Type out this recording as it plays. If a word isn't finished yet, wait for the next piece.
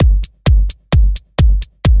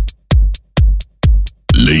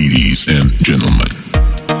Ladies and gentlemen.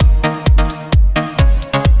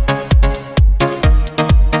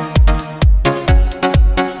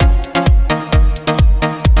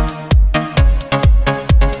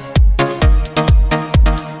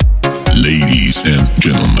 Ladies and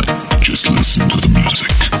gentlemen, just listen to the music.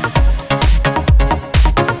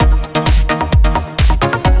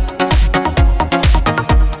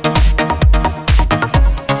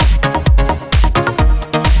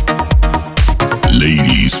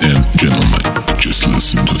 Ladies and gentlemen, just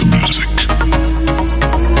listen to the music.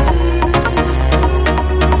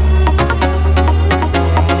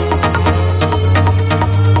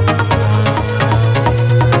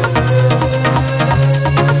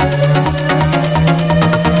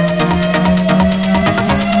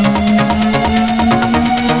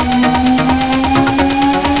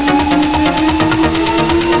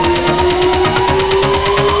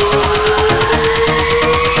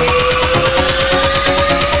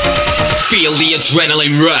 Feel the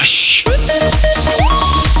adrenaline rush.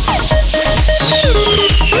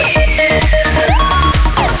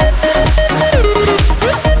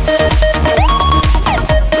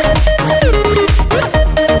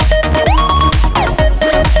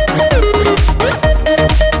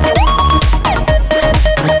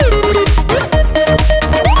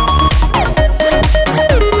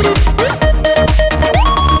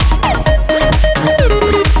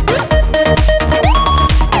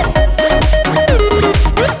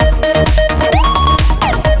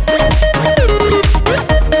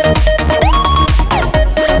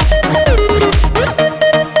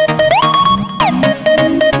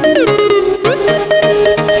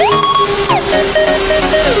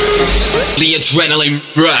 The adrenaline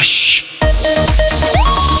rush.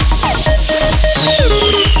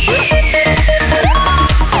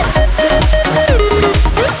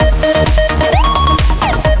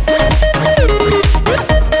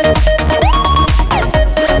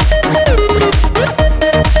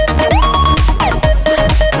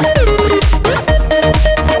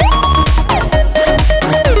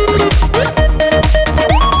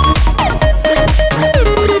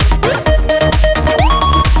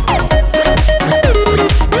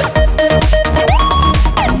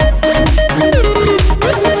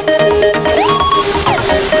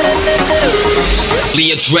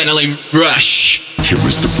 The adrenaline rush. Here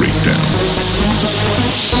is the breakdown.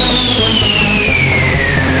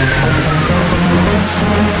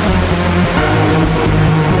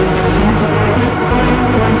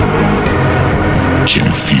 Can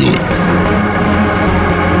you feel it?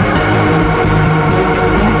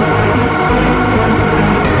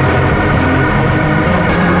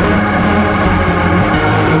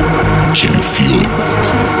 Can you feel it?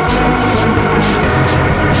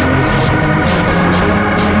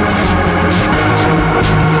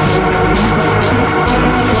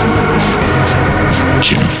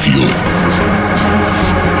 Can you feel it?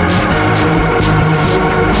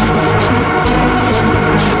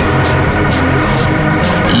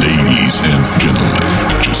 Ladies and gentlemen,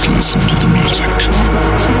 just listen to the music.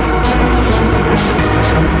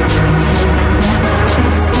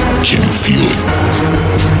 Can you feel it?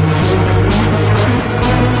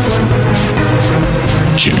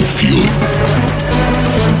 Can you feel it?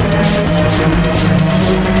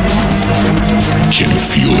 Can you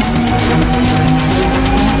feel it?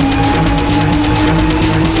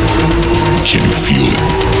 Can you feel it?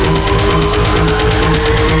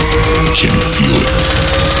 Can you feel it?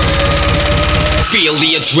 Feel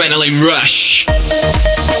the adrenaline rush.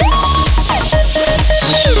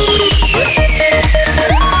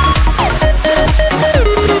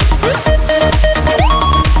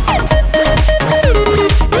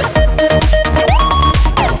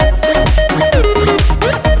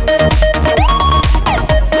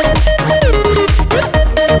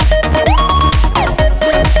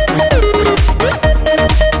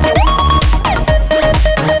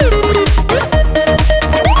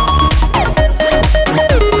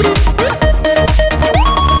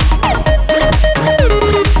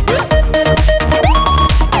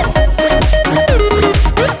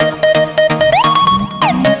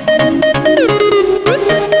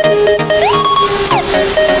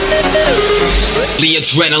 The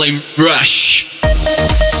adrenaline rush.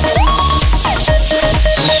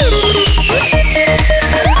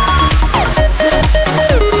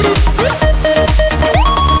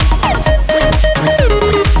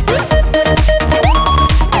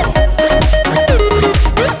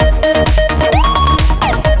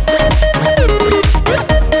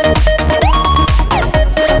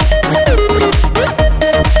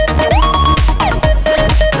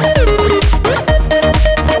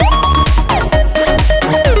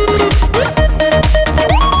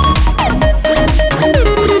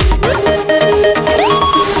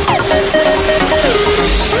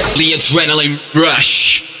 adrenaline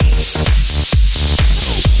rush.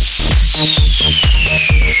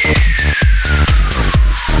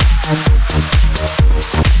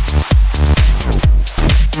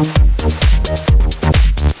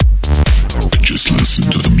 Just listen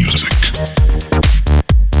to the music.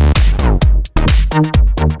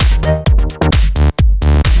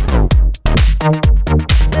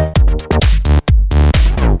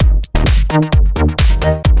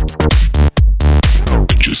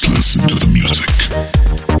 Just listen to the music.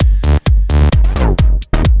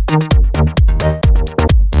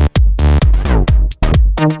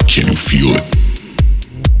 Can you feel it?